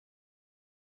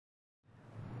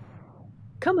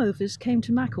Comeovers came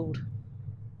to Maughold,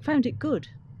 found it good,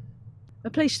 a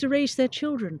place to raise their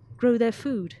children, grow their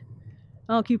food,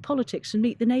 argue politics and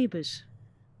meet the neighbours,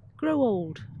 grow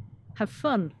old, have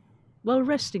fun, while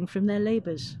resting from their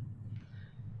labours.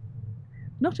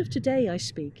 Not of today I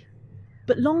speak,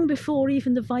 but long before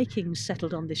even the Vikings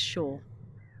settled on this shore.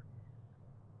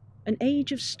 An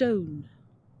age of stone,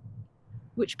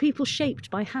 which people shaped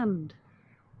by hand.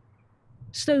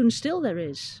 Stone still there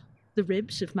is, the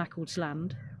ribs of Maughold's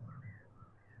land.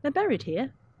 They're buried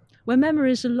here, where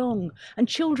memories are long, and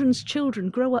children's children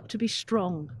grow up to be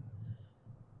strong,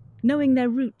 knowing their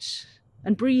roots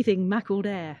and breathing Maughold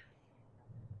air.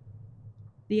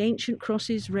 The ancient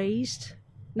crosses raised,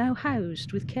 now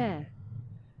housed with care.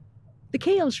 The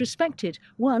Keels respected,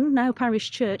 one, now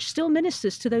parish church, still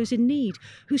ministers to those in need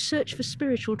who search for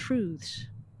spiritual truths.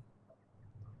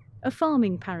 A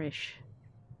farming parish,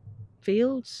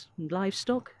 fields and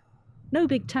livestock, no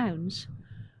big towns,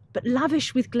 but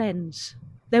lavish with glens,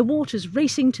 their waters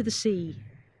racing to the sea.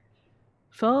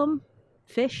 Farm,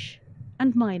 fish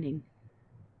and mining.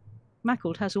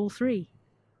 Maughold has all three.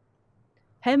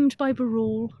 Hemmed by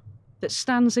Barrule that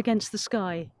stands against the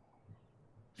sky,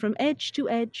 from edge to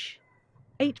edge,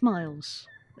 8 miles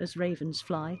as ravens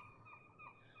fly.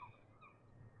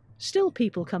 Still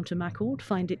people come to Maughold,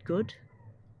 find it good,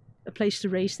 a place to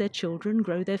raise their children,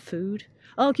 grow their food,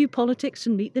 argue politics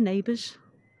and meet the neighbours,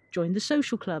 join the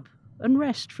social club and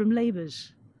rest from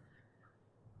labours.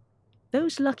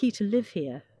 Those lucky to live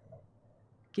here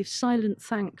give silent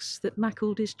thanks that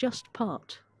Maughold is just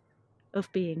part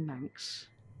of being Manx.